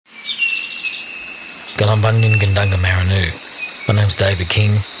Galambungan Gundunga Marinu. My name's David King.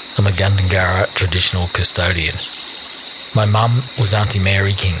 I'm a Gundungurra traditional custodian. My mum was Auntie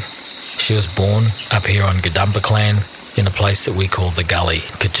Mary King. She was born up here on Gadumba clan in a place that we call the Gully,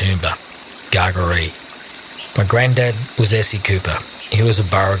 Katoomba, Gargaree. My granddad was Essie Cooper. He was a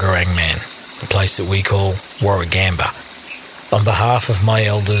Burragarang man, a place that we call Warragamba. On behalf of my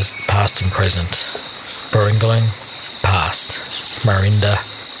elders, past and present, Baringaling, past, Marinda,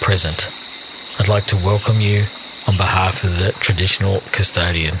 present, I'd like to welcome you on behalf of the traditional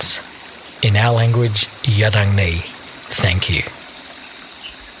custodians. In our language, Yadangni, thank you.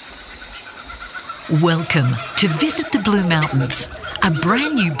 Welcome to Visit the Blue Mountains, a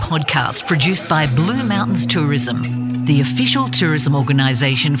brand new podcast produced by Blue Mountains Tourism, the official tourism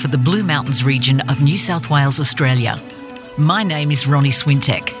organisation for the Blue Mountains region of New South Wales, Australia. My name is Ronnie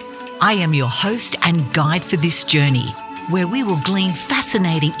Swintek. I am your host and guide for this journey, where we will glean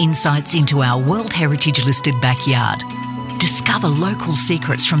fascinating insights into our World Heritage listed backyard. Discover local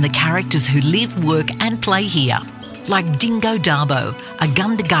secrets from the characters who live, work and play here, like Dingo Darbo, a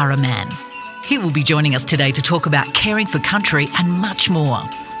Gundungurra man. He will be joining us today to talk about caring for country and much more.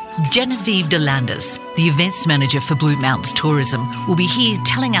 Genevieve DeLandis, the events manager for Blue Mountains Tourism, will be here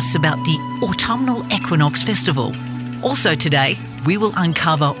telling us about the Autumnal Equinox Festival. Also today, we will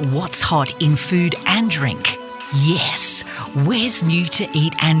uncover what's hot in food and drink. Yes, where's new to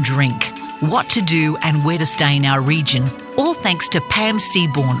eat and drink, what to do and where to stay in our region, all thanks to Pam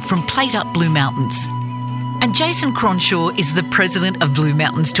Seaborn from Plate Up Blue Mountains. And Jason Cronshaw is the president of Blue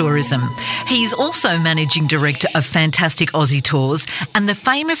Mountains Tourism. He's also managing director of Fantastic Aussie Tours and the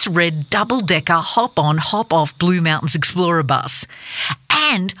famous red double-decker hop-on, hop-off Blue Mountains Explorer bus,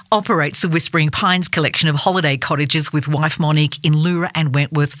 and operates the Whispering Pines collection of holiday cottages with wife Monique in Lura and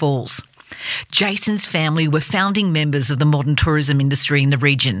Wentworth Falls. Jason's family were founding members of the modern tourism industry in the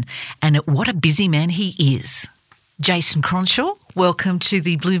region, and what a busy man he is. Jason Cronshaw, welcome to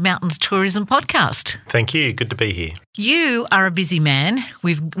the Blue Mountains Tourism Podcast. Thank you. Good to be here. You are a busy man.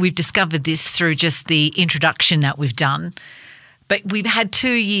 We've discovered this through just the introduction that we've done. But we've had 2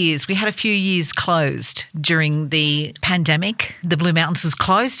 years. We had a few years closed during the pandemic. The Blue Mountains was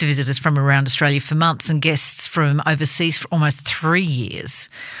closed to visitors from around Australia for months and guests from overseas for almost 3 years.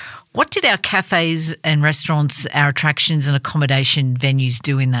 What did our cafes and restaurants, our attractions and accommodation venues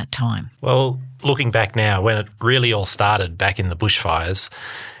do in that time? Well, looking back now, when it really all started back in the bushfires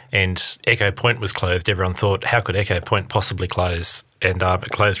and Echo Point was closed, everyone thought, how could Echo Point possibly close? And it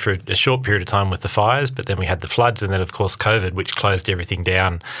closed for a short period of time with the fires, but then we had the floods and then, of course, COVID, which closed everything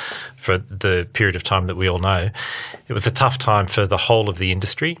down for the period of time that we all know. It was a tough time for the whole of the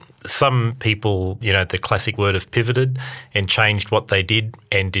industry. Some people, the classic word of pivoted and changed what they did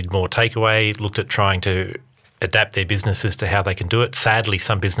and did more takeaway, looked at trying to adapt their businesses to how they can do it. Sadly,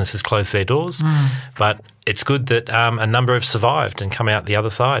 some businesses closed their doors, but it's good that a number have survived and come out the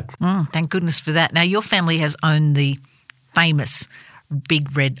other side. Thank goodness for that. Now, your family has owned the famous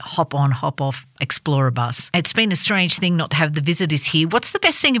big red hop-on, hop-off Explorer bus. It's been a strange thing not to have the visitors here. What's the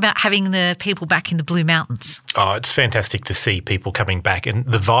best thing about having the people back in the Blue Mountains? Oh, it's fantastic to see people coming back, and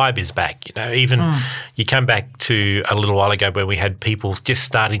the vibe is back. You come back to a little while ago where we had people just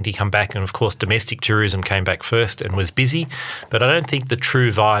starting to come back, and of course domestic tourism came back first and was busy, but I don't think the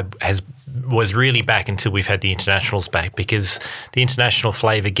true vibe was really back until we've had the internationals back, because the international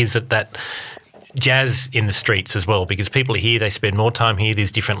flavour gives it that jazz in the streets as well, because people are here, they spend more time here, there's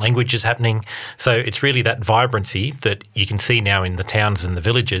different languages happening. So it's really that vibrancy that you can see now in the towns and the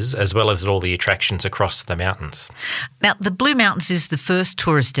villages, as well as at all the attractions across the mountains. Now, the Blue Mountains is the first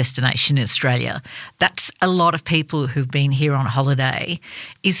tourist destination in Australia. That's a lot of people who've been here on holiday.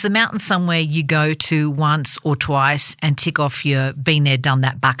 Is the mountain somewhere you go to once or twice and tick off your been there, done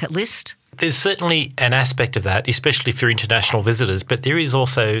that bucket list? There's certainly an aspect of that, especially for international visitors, but there is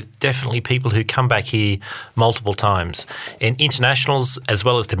also definitely people who come back here multiple times. And internationals as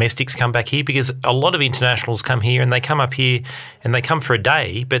well as domestics come back here, because a lot of internationals come here and they come up here and they come for a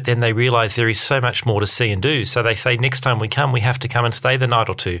day, but then they realise there is so much more to see and do. So they say next time we come, we have to come and stay the night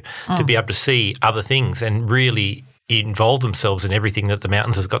or two to be able to see other things and really involve themselves in everything that the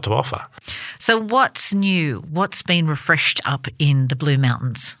mountains has got to offer. So what's new? What's been refreshed up in the Blue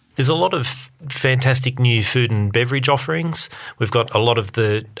Mountains? There's a lot of fantastic new food and beverage offerings. We've got a lot of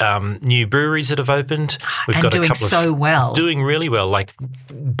the new breweries that have opened. We've and got doing a couple so well. Doing really well, like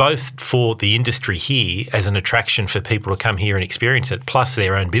both for the industry here as an attraction for people to come here and experience it, plus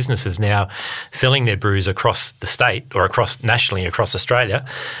their own businesses now selling their brews across the state or nationally across Australia.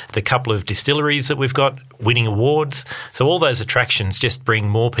 The couple of distilleries that we've got winning awards. So all those attractions just bring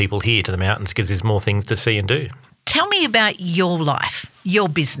more people here to the mountains because there's more things to see and do. Tell me about your life, your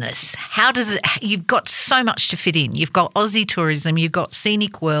business. How does it, you've got so much to fit in. You've got Aussie tourism, you've got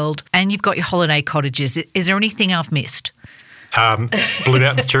Scenic World, and you've got your holiday cottages. Is there anything I've missed? Blue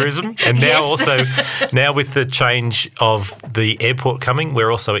Mountains Tourism, and now now with the change of the airport coming,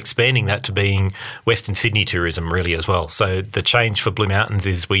 we're also expanding that to being Western Sydney tourism really as well. So the change for Blue Mountains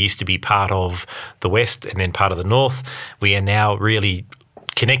is we used to be part of the West and then part of the North. We are now really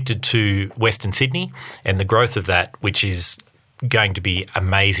connected to Western Sydney and the growth of that, which is going to be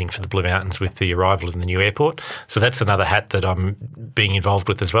amazing for the Blue Mountains with the arrival of the new airport. So that's another hat that I'm being involved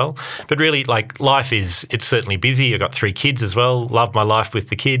with as well. But really, like, it's certainly busy. I've got 3 kids as well. Love my life with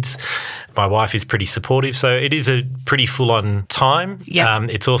the kids. My wife is pretty supportive. So it is a pretty full-on time. Yeah.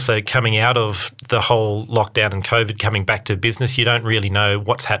 It's also coming out of the whole lockdown and COVID, coming back to business. You don't really know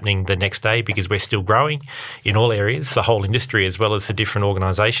what's happening the next day because we're still growing in all areas, the whole industry as well as the different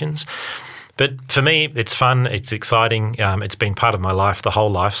organisations. But for me, it's fun, it's exciting, it's been part of my life, the whole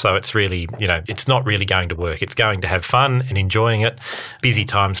life, so it's really, it's not really going to work. It's going to have fun and enjoying it, busy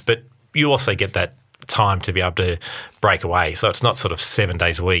times, but you also get that time to be able to break away. So it's not sort of 7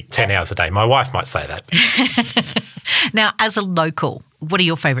 days a week, 10 hours a day. My wife might say that. Now, as a local, what are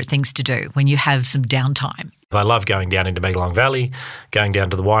your favourite things to do when you have some downtime? I love going down into Megalong Valley, going down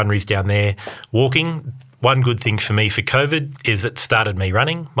to the wineries down there, walking. One good thing for me for COVID is it started me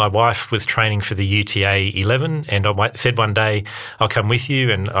running. My wife was training for the UTA 11 and I said one day, I'll come with you,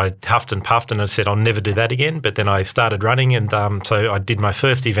 and I huffed and puffed and I said I'll never do that again. But then I started running and so I did my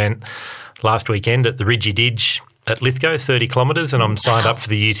first event last weekend at the Ridgy Didge at Lithgow, 30 kilometres, and I'm signed up for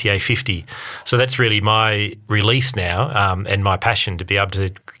the UTA 50. So that's really my release now and my passion to be able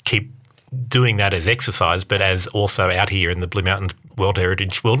to keep doing that as exercise, but as also out here in the Blue Mountains World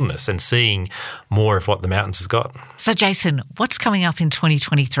Heritage Wilderness and seeing more of what the mountains has got. So, Jason, what's coming up in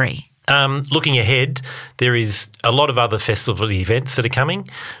 2023? Looking ahead, there is a lot of other festival events that are coming.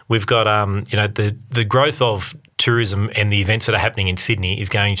 We've got, the growth of tourism and the events that are happening in Sydney is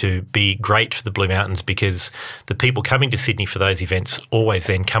going to be great for the Blue Mountains because the people coming to Sydney for those events always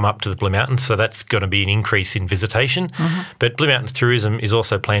then come up to the Blue Mountains, so that's going to be an increase in visitation. Mm-hmm. But Blue Mountains Tourism is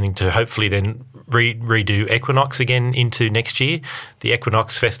also planning to hopefully then redo Equinox again into next year. The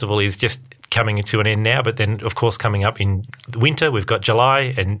Equinox Festival is just coming to an end now, but then, of course, coming up in the winter, we've got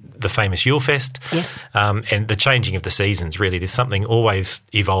July and the famous Yule Fest. Yes. And the changing of the seasons, really. There's something always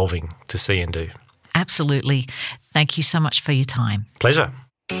evolving to see and do. Absolutely. Thank you so much for your time. Pleasure.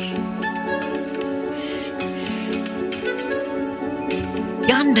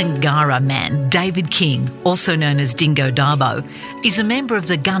 Gundungurra man David King, also known as Dingo Darbo, is a member of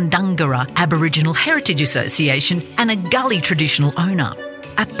the Gundungurra Aboriginal Heritage Association and a Gully traditional owner.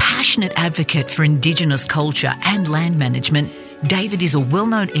 A passionate advocate for Indigenous culture and land management, David is a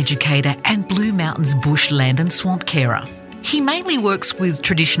well-known educator and Blue Mountains bush land and swamp carer. He mainly works with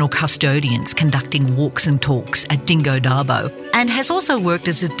traditional custodians conducting walks and talks at Dingo Darbo and has also worked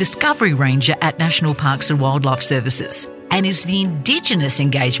as a discovery ranger at National Parks and Wildlife Services and is the Indigenous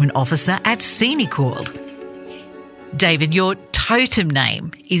Engagement Officer at Scenic World. David, your totem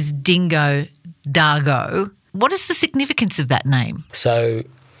name is Dingo Dargo. What is the significance of that name? So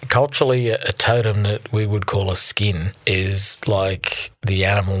culturally, a totem that we would call a skin is like the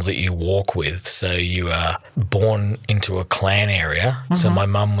animal that you walk with. So you are born into a clan area. Mm-hmm. So my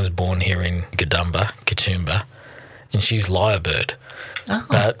mum was born here in Gadumba, Katoomba, and she's lyrebird. Oh.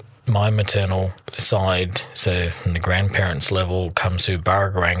 But my maternal side, so from the grandparents' level, comes to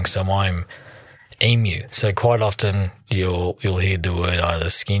Barragarang, so I'm emu. So quite often you'll hear the word either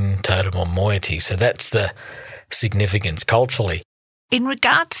skin, totem or moiety. So that's the significance culturally. In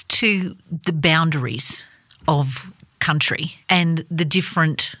regards to the boundaries of country and the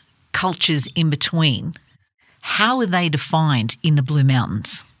different cultures in between, how are they defined in the Blue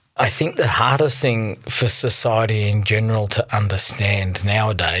Mountains? I think the hardest thing for society in general to understand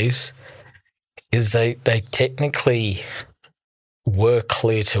nowadays is they technically were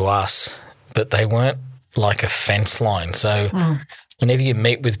clear to us, but they weren't like a fence line. So whenever you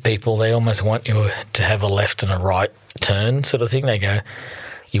meet with people, they almost want you to have a left and a right turn sort of thing. They go,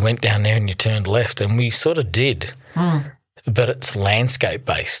 you went down there and you turned left, and we sort of did, but it's landscape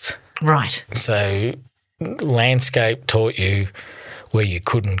based. Right. So landscape taught you where you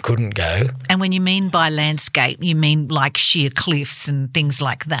could and couldn't go. And when you mean by landscape, you mean like sheer cliffs and things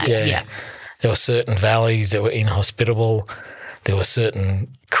like that? Yeah. There were certain valleys that were inhospitable. There were certain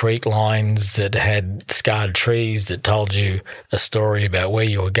creek lines that had scarred trees that told you a story about where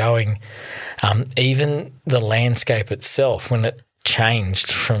you were going. Even the landscape itself, when it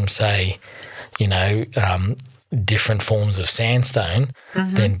changed from, say, different forms of sandstone,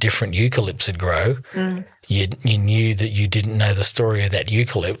 then different eucalypts would grow. you knew that you didn't know the story of that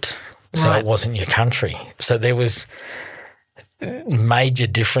eucalypt, so Right. it wasn't your country. So there was major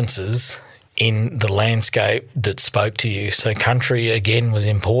differences in the landscape that spoke to you. So country, again, was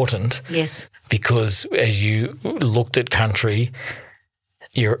important Yes. because as you looked at country,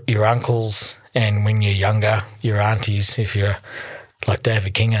 your uncles, and when you're younger, your aunties, if you're like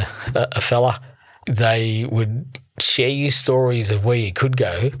David King, a fella, they would share you stories of where you could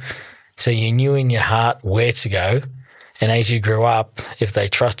go. So you knew in your heart where to go. And as you grew up, if they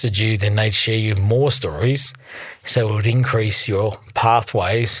trusted you, then they'd share you more stories. So it would increase your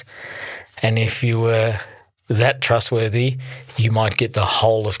pathways. And if you were that trustworthy, you might get the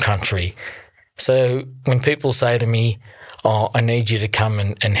whole of country. So when people say to me, oh, I need you to come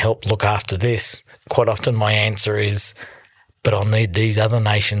and help look after this, quite often my answer is, but I'll need these other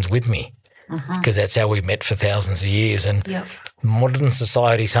nations with me, because that's how we met for thousands of years. And Yep. modern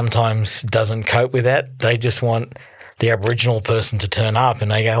society sometimes doesn't cope with that. They just want the Aboriginal person to turn up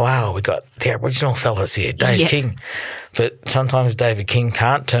and they go, wow, we got the Aboriginal fellas here, Dave Yeah. King. But sometimes David King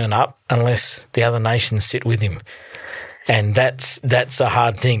can't turn up unless the other nations sit with him. And that's a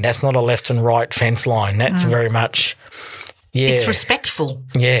hard thing. That's not a left and right fence line. That's very much, It's respectful.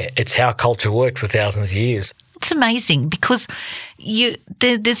 it's how culture worked for thousands of years. It's amazing because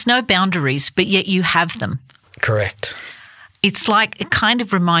there's no boundaries, but yet you have them. Correct. It's like, it kind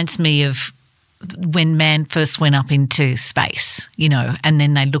of reminds me of when man first went up into space, and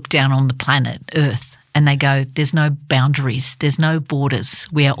then they look down on the planet Earth and they go, there's no boundaries, there's no borders,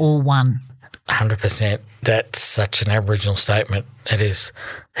 we are all one. 100%. That's such an Aboriginal statement. It is.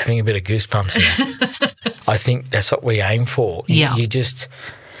 Having a bit of goosebumps here. I think that's what we aim for. Yeah.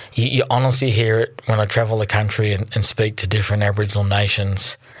 You honestly hear it when I travel the country and speak to different Aboriginal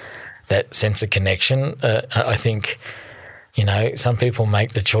nations, that sense of connection. I think, some people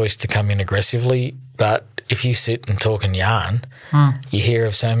make the choice to come in aggressively, but if you sit and talk and yarn, you hear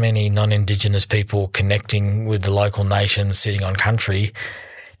of so many non-Indigenous people connecting with the local nations, sitting on country.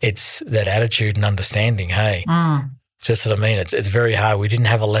 It's that attitude and understanding, hey. Just what I mean. It's very hard. We didn't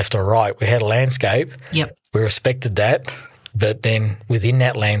have a left or right. We had a landscape. Yep. We respected that. But then within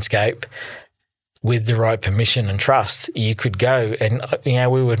that landscape, with the right permission and trust, you could go and,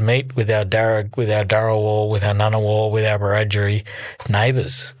 we would meet with our Darug, with our Dharawal, with our Ngunnawal, with our Wiradjuri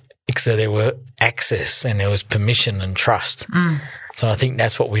neighbours. So there were access and there was permission and trust. So I think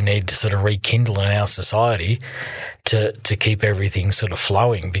that's what we need to sort of rekindle in our society to keep everything sort of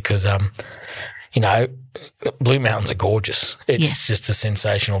flowing because, Blue Mountains are gorgeous. It's just a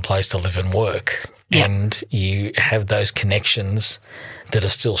sensational place to live and work. Yeah. And you have those connections that are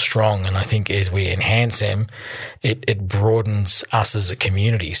still strong. And I think as we enhance them, it broadens us as a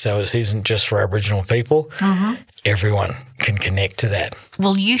community. So it isn't just for Aboriginal people. Everyone can connect to that.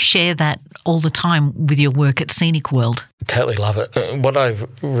 Well, you share that all the time with your work at Scenic World. Totally love it. What I've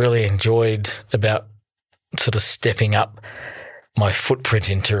really enjoyed about sort of stepping up my footprint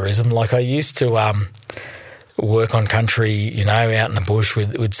in tourism, like I used to work on country, out in the bush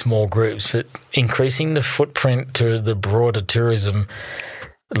with small groups, but increasing the footprint to the broader tourism,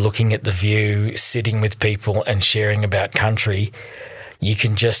 looking at the view, sitting with people and sharing about country, you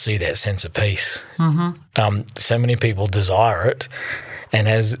can just see that sense of peace. So many people desire it. And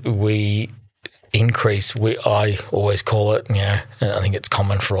as we increase, I always call it, I think it's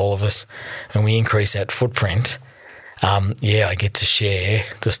common for all of us, and we increase that footprint, I get to share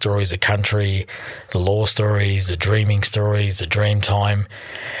the stories of country, the law stories, the dreaming stories, the dream time,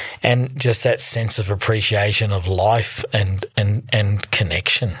 and just that sense of appreciation of life and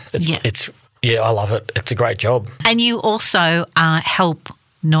connection. I love it. It's a great job. And you also help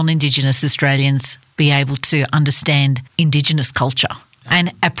non-Indigenous Australians be able to understand Indigenous culture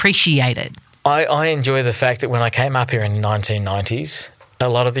and appreciate it. I enjoy the fact that when I came up here in the 1990s, a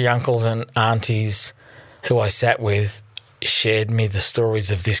lot of the uncles and aunties who I sat with shared me the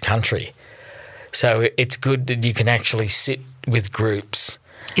stories of this country. So it's good that you can actually sit with groups.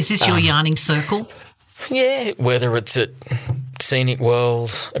 Is this your yarning circle? Yeah, whether it's at Scenic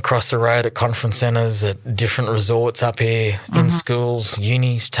World, across the road at conference centres, at different resorts up here, in schools,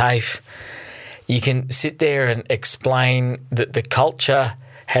 unis, TAFE, you can sit there and explain that the culture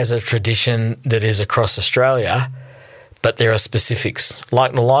has a tradition that is across Australia, but there are specifics,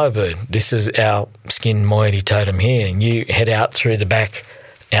 like the lyrebird. This is our skin moiety totem here, and you head out through the back,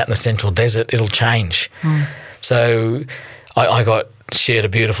 out in the central desert, it'll change. So I shared a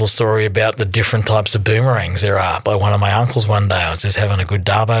beautiful story about the different types of boomerangs there are by one of my uncles one day. I was just having a good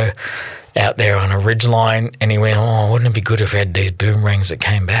darbo out there on a ridgeline, and he went, wouldn't it be good if we had these boomerangs that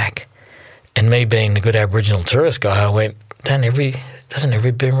came back? And me being the good Aboriginal tourist guy, I went, doesn't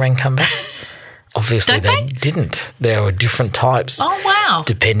every boomerang come back? Obviously, they didn't. There were different types. Oh, wow.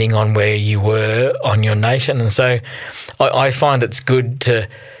 Depending on where you were on your nation. And so I find it's good to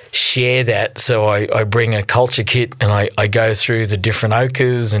share that. So I bring a culture kit and I go through the different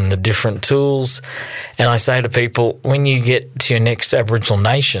ochres and the different tools. And I say to people, when you get to your next Aboriginal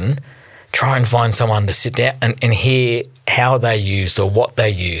nation, try and find someone to sit down and hear how they used or what they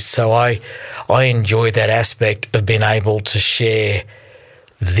used. So I enjoy that aspect of being able to share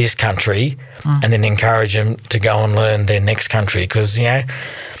this country and then encourage them to go and learn their next country, because,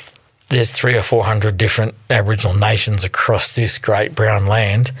 there's 300 or 400 different Aboriginal nations across this great brown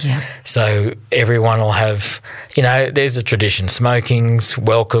land. Yeah. So everyone will have, there's a tradition, smokings,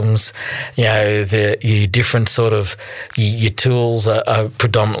 welcomes, your different sort of, your tools are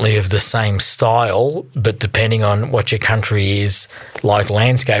predominantly of the same style, but depending on what your country is, like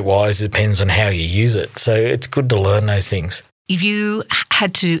landscape-wise, it depends on how you use it. So it's good to learn those things. If you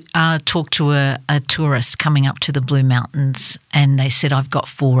had to talk to a tourist coming up to the Blue Mountains and they said, I've got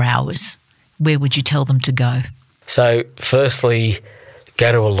 4 hours, where would you tell them to go? So firstly,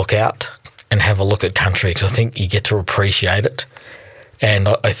 go to a lookout and have a look at country, because I think you get to appreciate it. And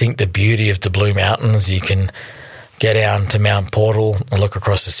I think the beauty of the Blue Mountains, you can get down to Mount Portal and look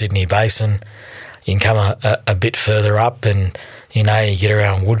across the Sydney Basin. You can come a bit further up and you get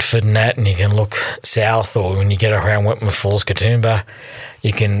around Woodford and that, and you can look south, or when you get around Wentworth Falls, Katoomba,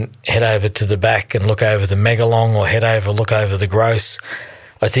 you can head over to the back and look over the Megalong, or look over the Gross.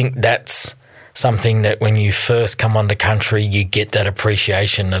 I think that's something that when you first come onto country, you get that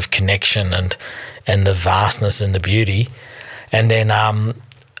appreciation of connection and the vastness and the beauty. And then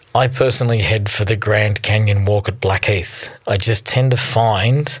I personally head for the Grand Canyon walk at Blackheath. I just tend to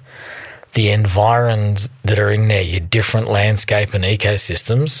find the environs that are in there, your different landscape and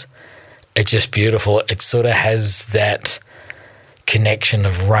ecosystems, it's just beautiful. It sort of has that connection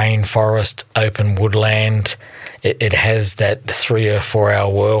of rainforest, open woodland. It has that 3 or 4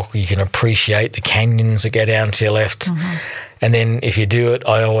 hour walk. You can appreciate the canyons that go down to your left. Mm-hmm. And then if you do it,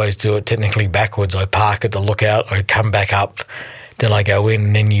 I always do it technically backwards. I park at the lookout, I come back up, then I go in,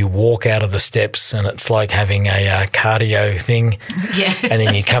 and then you walk out of the steps, and it's like having a cardio thing. Yeah. And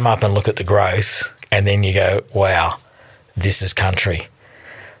then you come up and look at the Gross, and then you go, wow, this is country.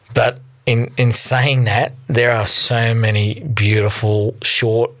 But in saying that, there are so many beautiful,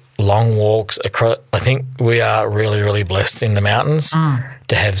 short, long walks across. I think we are really, really blessed in the mountains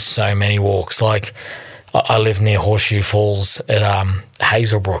to have so many walks. Like, I live near Horseshoe Falls at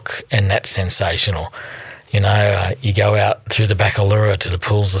Hazelbrook, and that's sensational. You go out through the Baccalura to the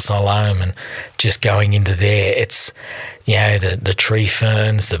Pools of Siloam, and just going into there, it's, the tree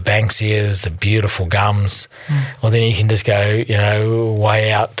ferns, the banksias, the beautiful gums. Well, then you can just go,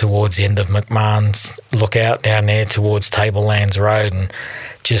 way out towards the end of McMahon's, look out down there towards Tablelands Road, and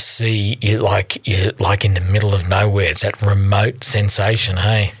just see you're like in the middle of nowhere. It's that remote sensation,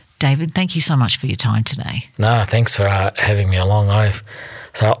 hey? David, thank you so much for your time today. No, thanks for having me along.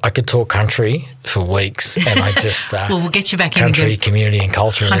 So I could talk country for weeks, and I just well, we'll get you back in country, community, and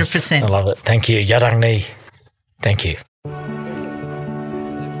culture. 100%. I love it. Thank you, Yarang Ni. Thank you.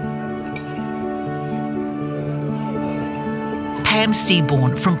 Pam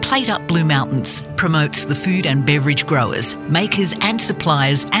Seaborn from Plate Up Blue Mountains promotes the food and beverage growers, makers and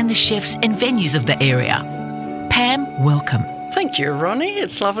suppliers, and the chefs and venues of the area. Pam, welcome. Thank you, Ronnie.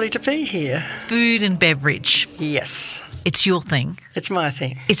 It's lovely to be here. Food and beverage. Yes. It's your thing. It's my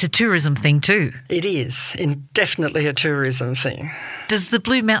thing. It's a tourism thing too. It is, definitely a tourism thing. Does the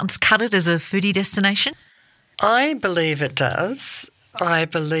Blue Mountains cut it as a foodie destination? I believe it does. I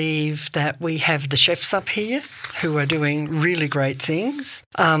believe that we have the chefs up here who are doing really great things.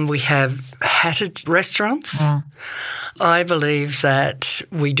 We have hatted restaurants. I believe that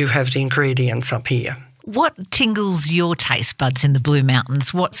we do have the ingredients up here. What tingles your taste buds in the Blue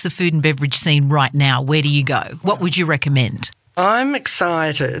Mountains? What's the food and beverage scene right now? Where do you go? What would you recommend? I'm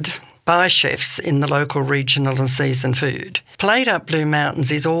excited by chefs in the local, regional and seasonal food. Plate Up Blue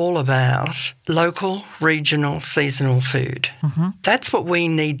Mountains is all about local, regional, seasonal food. Mm-hmm. That's what we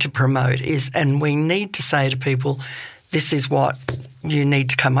need to promote and we need to say to people, this is what you need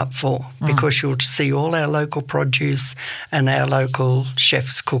to come up for, because you'll see all our local produce and our local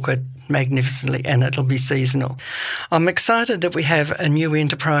chefs cook it magnificently, and it'll be seasonal. I'm excited that we have a new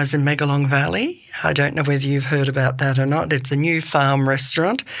enterprise in Megalong Valley. I don't know whether you've heard about that or not. It's a new farm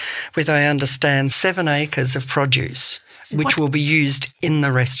restaurant with, I understand, 7 acres of produce, which will be used in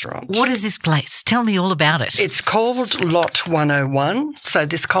the restaurant. What is this place? Tell me all about it. It's called Lot 101. So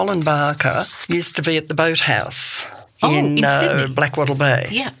this Colin Barker used to be at the Boathouse in Sydney. Blackwattle Bay.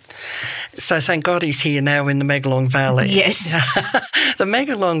 Yeah. So thank God he's here now in the Megalong Valley. Yes. The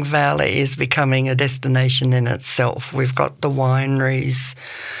Megalong Valley is becoming a destination in itself. We've got the wineries.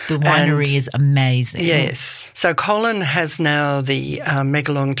 The winery is amazing. Yes. So Colin has now the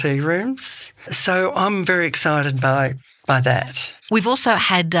Megalong tea rooms. So I'm very excited by that. We've also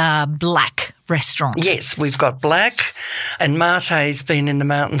had Black Restaurant. Yes, we've got Black, and Marte's been in the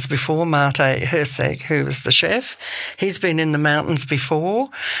mountains before. Marte Herseg, who was the chef, he's been in the mountains before,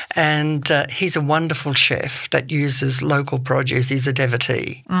 and he's a wonderful chef that uses local produce. He's a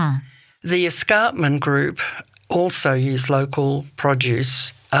devotee. The Escarpment Group also use local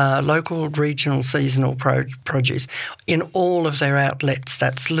produce, local, regional, seasonal produce in all of their outlets.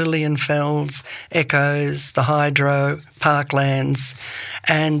 That's Lilienfels, Echoes, the Hydro, Parklands,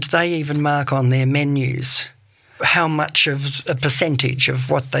 and they even mark on their menus how much of a percentage of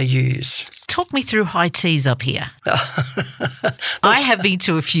what they use. Talk me through high teas up here. I have been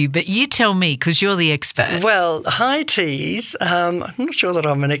to a few, but you tell me because you're the expert. Well, high teas, I'm not sure that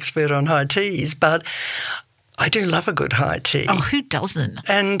I'm an expert on high teas, but I do love a good high tea. Oh, who doesn't?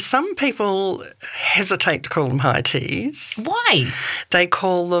 And some people hesitate to call them high teas. Why? They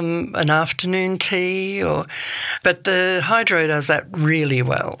call them an afternoon tea, but the Hydro does that really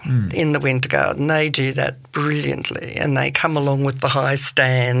well in the Winter Garden. They do that brilliantly, and they come along with the high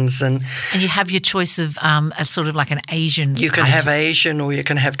stands. And you have your choice of a sort of like an Asian. You can have Asian or you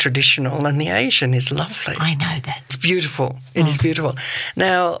can have traditional, and the Asian is lovely. I know that. It's beautiful. It is beautiful.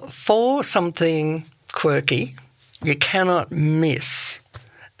 Now, for something quirky, you cannot miss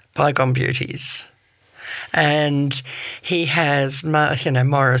Bygone Beauties. And he has,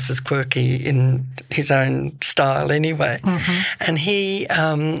 Morris is quirky in his own style anyway. And he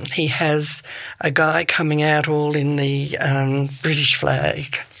has a guy coming out all in the British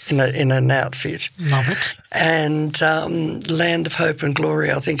flag in an outfit. Love it. And Land of Hope and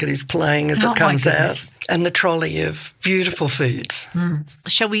Glory, I think it is playing as it comes out. And the trolley of beautiful foods.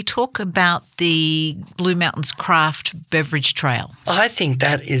 Shall we talk about the Blue Mountains Craft Beverage Trail? I think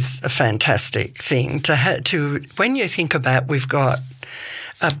that is a fantastic thing to when you think about we've got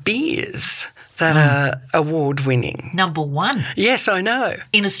beers that are award-winning. Number one. Yes, I know.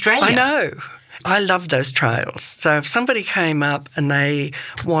 In Australia. I know. I love those trails. So if somebody came up and they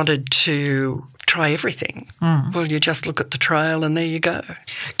wanted to try everything, well, you just look at the trail and there you go.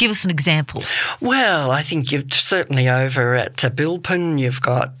 Give us an example. Well, I think you've certainly over at Bilpin, you've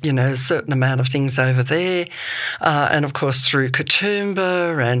got, a certain amount of things over there. And, of course, through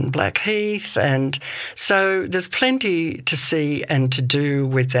Katoomba and Blackheath. And so there's plenty to see and to do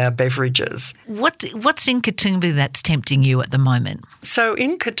with our beverages. What's in Katoomba that's tempting you at the moment? So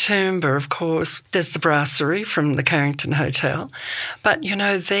in Katoomba, of course, there's the brasserie from the Carrington Hotel. But,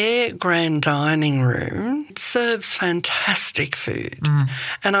 their grand dining room serves fantastic food.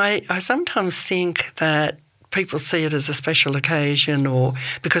 And I sometimes think that people see it as a special occasion or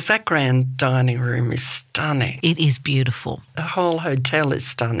because that grand dining room is stunning. It is beautiful. The whole hotel is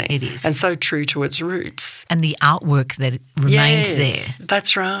stunning. It is. And so true to its roots. And the artwork that remains there.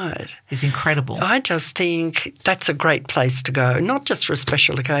 That's right. Is incredible. I just think that's a great place to go, not just for a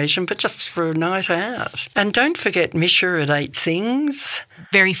special occasion, but just for a night out. And don't forget Misha at 8 Things.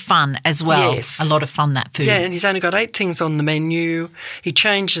 Very fun as well. Yes. A lot of fun, that food. Yeah, and he's only got 8 things on the menu. He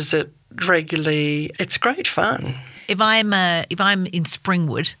changes it regularly. It's great fun. If I'm in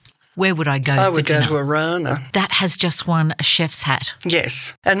Springwood, where would I go? I would for dinner? go to Arana. That has just won a chef's hat.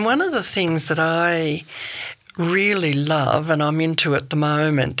 Yes. And one of the things that I really love and I'm into at the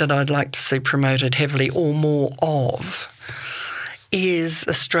moment that I'd like to see promoted heavily or more of is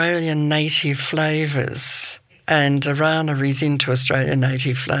Australian native flavours. And Arana is into Australian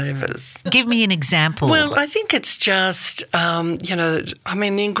native flavours. Give me an example. Well, I think it's just, the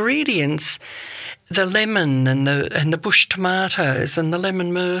ingredients, the lemon and the bush tomatoes and the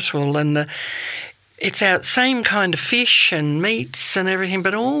lemon myrtle and it's our same kind of fish and meats and everything,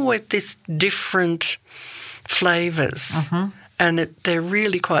 but all with this different flavours. And they're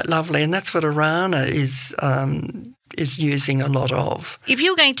really quite lovely. And that's what Arana is using a lot of. If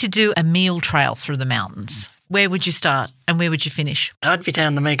you were going to do a meal trail through the mountains, where would you start and where would you finish? I'd be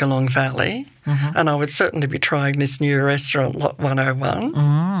down the Megalong Valley and I would certainly be trying this new restaurant, Lot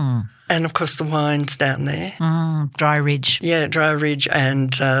 101. And, of course, the wines down there. Dry Ridge. Yeah, Dry Ridge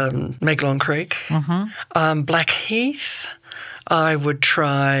and Megalong Creek. Blackheath, I would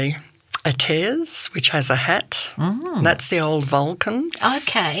try Atez, which has a hat. That's the old Vulcans.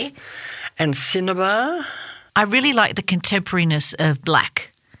 Okay. And Cinnabar. I really like the contemporariness of Black.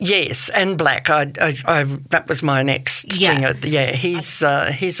 Yes, and black. That was my next thing. Yeah, he's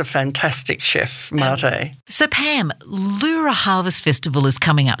a fantastic chef, Mate. So, Pam, Leura Harvest Festival is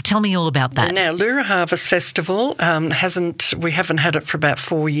coming up. Tell me all about that. Now, Leura Harvest Festival we haven't had it for about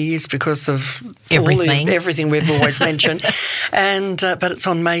 4 years because of everything we've always mentioned. But it's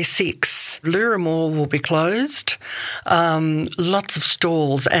on May 6. Leura Mall will be closed. Lots of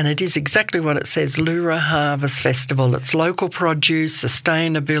stalls, and it is exactly what it says, Leura Harvest Festival. It's local produce,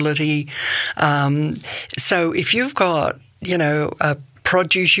 sustainability. So if you've got, a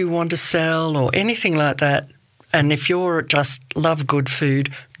produce you want to sell or anything like that, and if you're just love good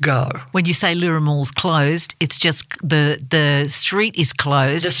food, go. When you say Leura Mall's closed, it's just the street is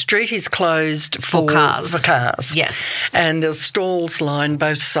closed. The street is closed for cars. Yes. And there's stalls lined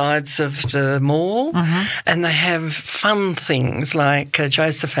both sides of the mall, and they have fun things like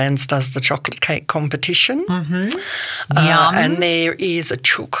Joseph Ann's does the chocolate cake competition. Yum. And there is a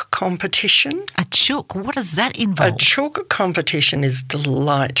chook competition. A chook? What does that involve? A chook competition is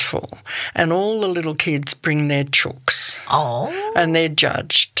delightful, and all the little kids bring their chooks. Oh. And they're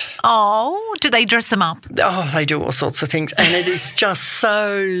judged. Oh, do they dress them up? Oh, they do all sorts of things. And it is just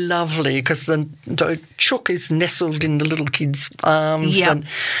so lovely because the chook is nestled in the little kids' arms. Yep.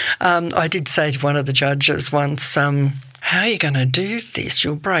 And I did say to one of the judges once, how are you going to do this?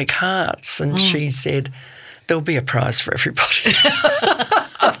 You'll break hearts. And she said, there'll be a prize for everybody.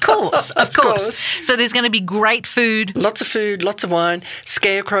 Of course. So there's going to be great food. Lots of wine,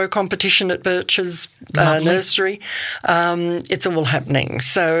 scarecrow competition at Birch's nursery. It's all happening.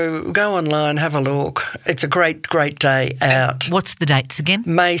 So go online, have a look. It's a great, great day out. What's the dates again?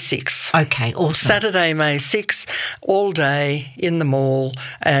 May 6. Okay, awesome. Saturday, May 6, all day in the mall,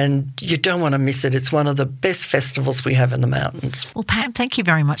 and you don't want to miss it. It's one of the best festivals we have in the mountains. Well, Pam, thank you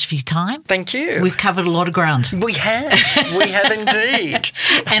very much for your time. Thank you. We've covered a lot of ground. We have. We have indeed.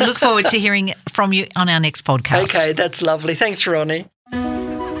 And look forward to hearing from you on our next podcast. Okay, that's lovely. Thanks, Ronnie.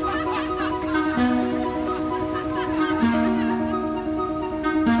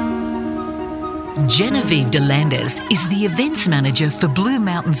 Genevieve de Landes is the events manager for Blue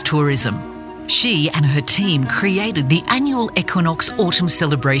Mountains Tourism. She and her team created the annual Equinox Autumn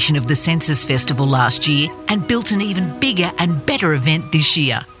celebration of the Senses Festival last year and built an even bigger and better event this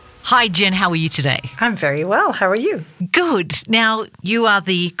year. Hi, Jen. How are you today? I'm very well. How are you? Good. Now, you are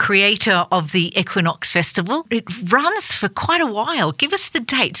the creator of the Equinox Festival. It runs for quite a while. Give us the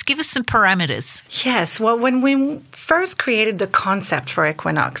dates. Give us some parameters. Yes. Well, when we first created the concept for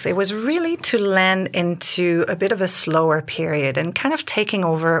Equinox, it was really to land into a bit of a slower period and kind of taking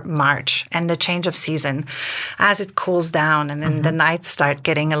over March and the change of season as it cools down and then the nights start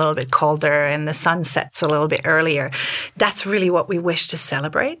getting a little bit colder and the sun sets a little bit earlier. That's really what we wish to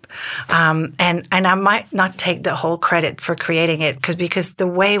celebrate. And I might not take the whole credit for creating it because the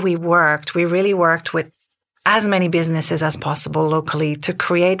way we really worked with as many businesses as possible locally to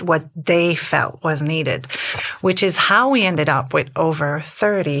create what they felt was needed, which is how we ended up with over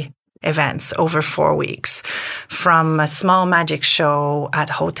 30 events over 4 weeks, from a small magic show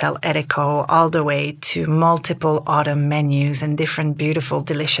at Hotel Edico all the way to multiple autumn menus and different beautiful,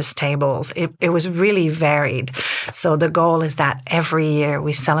 delicious tables. It was really varied. So the goal is that every year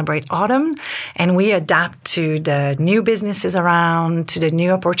we celebrate autumn and we adapt to the new businesses around, to the new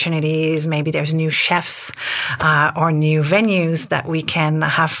opportunities. Maybe there's new chefs or new venues that we can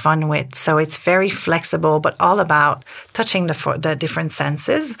have fun with. So it's very flexible, but all about touching the different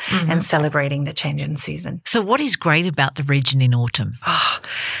senses and celebrating the change in season. So what is great about the region in autumn?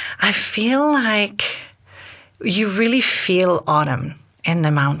 I feel like you really feel autumn in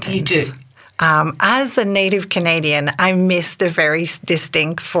the mountains. You do. As a native Canadian, I miss the very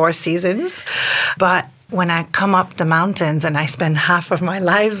distinct 4 seasons, but when I come up the mountains and I spend half of my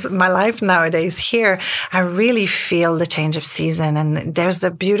life nowadays here, I really feel the change of season. And there's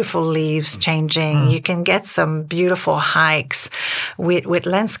the beautiful leaves changing. You can get some beautiful hikes with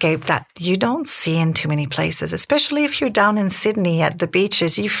landscape that you don't see in too many places, especially if you're down in Sydney at the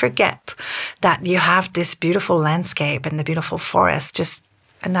beaches. You forget that you have this beautiful landscape and the beautiful forest just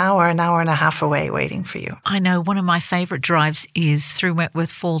an hour and a half away waiting for you. I know one of my favourite drives is through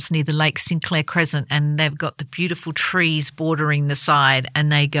Wentworth Falls near the Lake Sinclair Crescent, and they've got the beautiful trees bordering the side,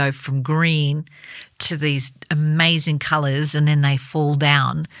 and they go from green to these amazing colours, and then they fall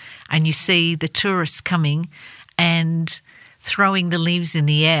down, and you see the tourists coming and throwing the leaves in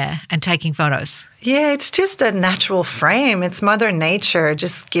the air and taking photos. Yeah, it's just a natural frame. It's Mother Nature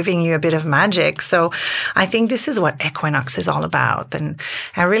just giving you a bit of magic. So I think this is what Equinox is all about. And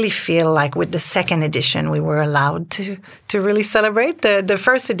I really feel like with the second edition, we were allowed to really celebrate. The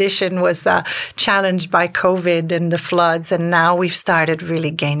first edition was challenged by COVID and the floods. And now we've started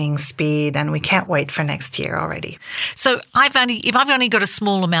really gaining speed and we can't wait for next year already. So if I've only got a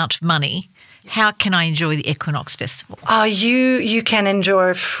small amount of money, how can I enjoy the Equinox Festival? You can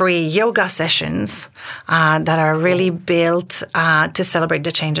enjoy free yoga sessions that are really built to celebrate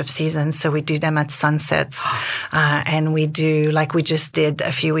the change of seasons. So we do them at sunsets, and we do, like we just did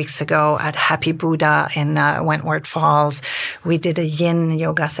a few weeks ago at Happy Buddha in Wentworth Falls. We did a yin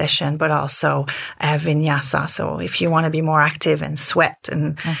yoga session, but also a vinyasa. So if you want to be more active and sweat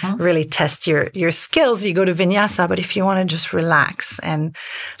and really test your skills, you go to vinyasa. But if you want to just relax and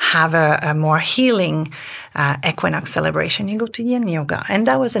have a more healing equinox celebration, you go to yin yoga. And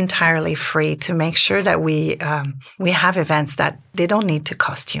that was entirely free to make sure that we have events that they don't need to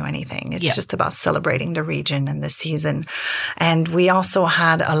cost you anything. It's just about celebrating the region and the season. And we also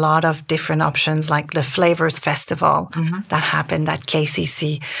had a lot of different options like the Flavors Festival that happened at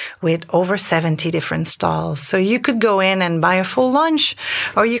KCC with over 70 different stalls. So you could go in and buy a full lunch,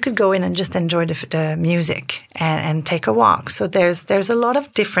 or you could go in and just enjoy the music and take a walk. So there's a lot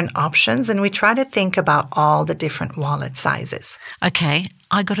of different options, and we try to think about all the different wallet sizes. Okay,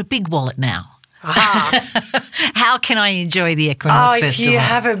 I got a big wallet now. How can I enjoy the Equinox Festival? If you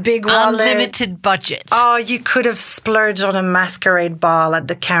have a big wallet. Unlimited budget. You could have splurged on a masquerade ball at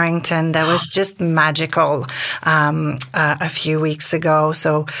the Carrington that was just magical a few weeks ago.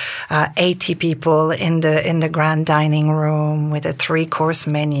 So 80 people in the grand dining room with a 3-course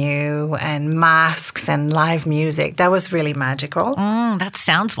menu and masks and live music. That was really magical. That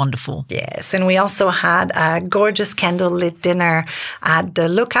sounds wonderful. Yes, and we also had a gorgeous candlelit dinner at the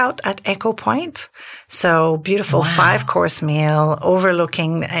Lookout at Echo Point. So beautiful 5-course meal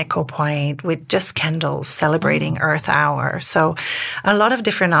overlooking Echo Point with just candles celebrating Earth Hour. So a lot of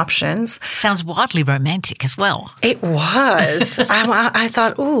different options. Sounds wildly romantic as well. It was. I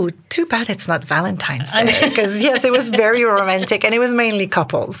thought, too bad it's not Valentine's Day. Because yes, it was very romantic and it was mainly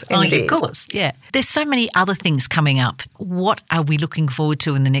couples. Indeed. Of course, yeah. There's so many other things coming up. What are we looking forward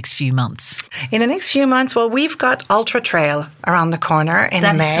to in the next few months? In the next few months, well, we've got Ultra Trail around the corner in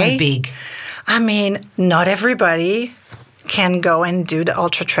May. That's so big. I mean, not everybody can go and do the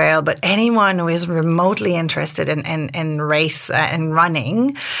Ultra Trail, but anyone who is remotely interested in race and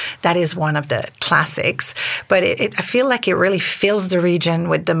running, that is one of the classics. But I feel like it really fills the region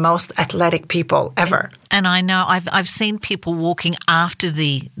with the most athletic people ever. And I know I've seen people walking after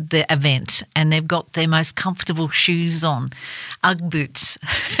the event and they've got their most comfortable shoes on, Ugg boots,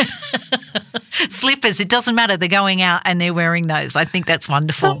 slippers. It doesn't matter. They're going out and they're wearing those. I think that's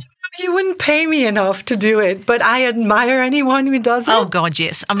wonderful. You wouldn't pay me enough to do it, but I admire anyone who does it. Oh, God,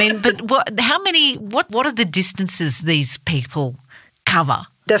 yes. I mean, but what are the distances these people cover?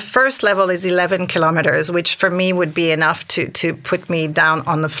 The first level is 11 kilometers, which for me would be enough to put me down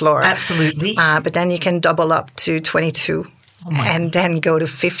on the floor. Absolutely. But then you can double up to 22 and then go to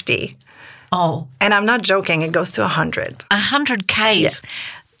 50. Oh. And I'm not joking. It goes to 100. 100 Ks. Yeah.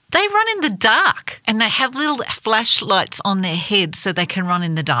 They run in the dark and they have little flashlights on their heads so they can run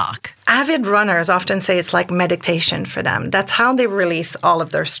in the dark. Avid runners often say it's like meditation for them. That's how they release all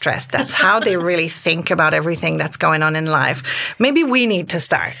of their stress. That's how they really think about everything that's going on in life. Maybe we need to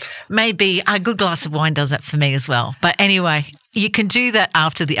start. Maybe a good glass of wine does that for me as well. But anyway, you can do that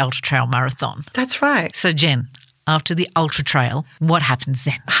after the Ultra Trail Marathon. That's right. So, Jen, after the Ultra Trail, what happens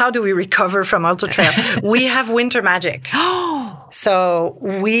then? How do we recover from Ultra Trail? We have Winter Magic. So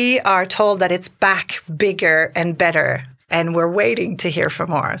we are told that it's back bigger and better, and we're waiting to hear for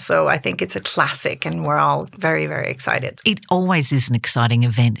more. So I think it's a classic, and we're all very, very excited. It always is an exciting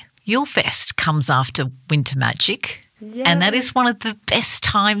event. Yulefest comes after Winter Magic, and that is one of the best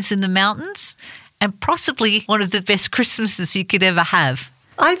times in the mountains and possibly one of the best Christmases you could ever have.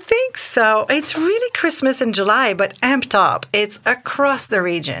 I think so. It's really Christmas in July, but amped up. It's across the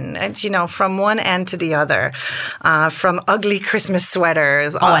region, and from one end to the other, from ugly Christmas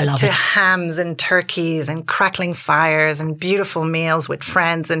sweaters to hams and turkeys and crackling fires and beautiful meals with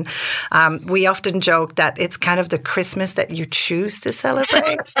friends. And we often joke that it's kind of the Christmas that you choose to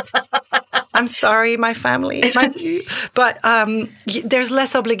celebrate. I'm sorry, my family. But there's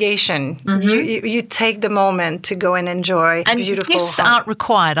less obligation. You take the moment to go and enjoy beautiful gifts aren't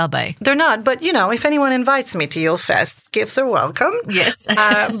required, are they? They're not. But, if anyone invites me to Yulefest, gifts are welcome. Yes.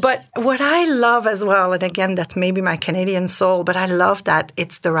 But what I love as well, and again, that's maybe my Canadian soul, but I love that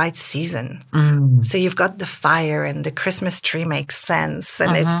it's the right season. So you've got the fire and the Christmas tree makes sense.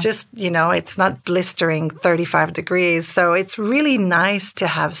 And it's just, it's not blistering 35 degrees. So it's really nice to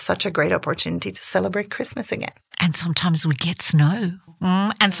have such a great opportunity to celebrate Christmas again. And sometimes we get snow.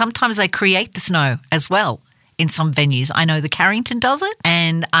 And sometimes they create the snow as well in some venues. I know the Carrington does it,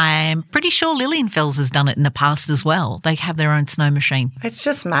 and I'm pretty sure Lilienfels has done it in the past as well. They have their own snow machine. It's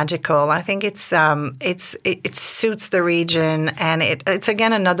just magical. I think it suits the region, and it's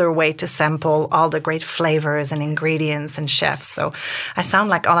again another way to sample all the great flavors and ingredients and chefs. So I sound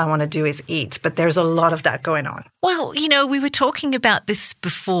like all I want to do is eat, but there's a lot of that going on. Well, we were talking about this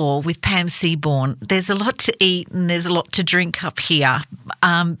before with Pam Seaborn. There's a lot to eat and there's a lot to drink up here,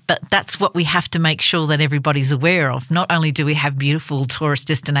 but that's what we have to make sure that everybody's aware of. Not only do we have beautiful tourist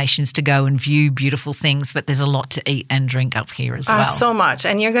destinations to go and view beautiful things, but there's a lot to eat and drink up here as well. So much.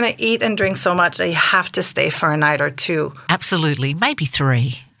 And you're going to eat and drink so much that you have to stay for a night or two. Absolutely. Maybe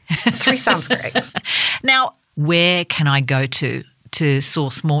 3. 3 sounds great. Now, where can I go to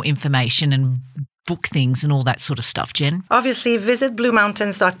source more information and book things and all that sort of stuff, Jen? Obviously, visit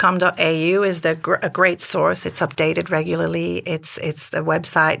bluemountains.com.au is a great source. It's updated regularly. It's the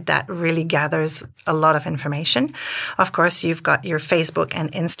website that really gathers a lot of information. Of course, you've got your Facebook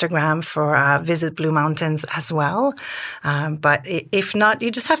and Instagram for Visit Blue Mountains as well. But if not,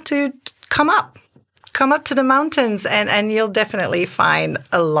 you just have to come up to the mountains and you'll definitely find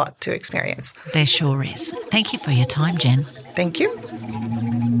a lot to experience. There sure is. Thank you for your time, Jen. Thank you.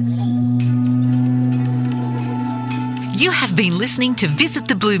 You have been listening to Visit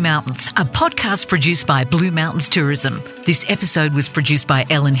the Blue Mountains, a podcast produced by Blue Mountains Tourism. This episode was produced by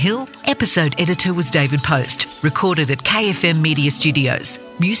Ellen Hill. Episode editor was David Post. Recorded at KFM Media Studios.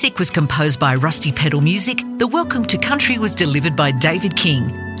 Music was composed by Rusty Pedal Music. The Welcome to Country was delivered by David King.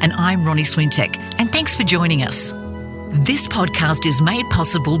 And I'm Ronnie Swintek. And thanks for joining us. This podcast is made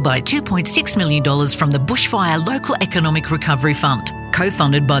possible by $2.6 million from the Bushfire Local Economic Recovery Fund,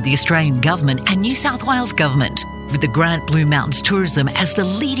 co-funded by the Australian Government and New South Wales Government. With the grant, Blue Mountains Tourism, as the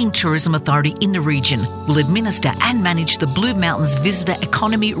leading tourism authority in the region, will administer and manage the Blue Mountains Visitor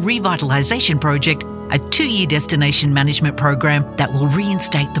Economy Revitalisation Project, a 2-year destination management program that will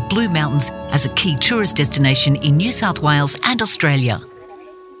reinstate the Blue Mountains as a key tourist destination in New South Wales and Australia.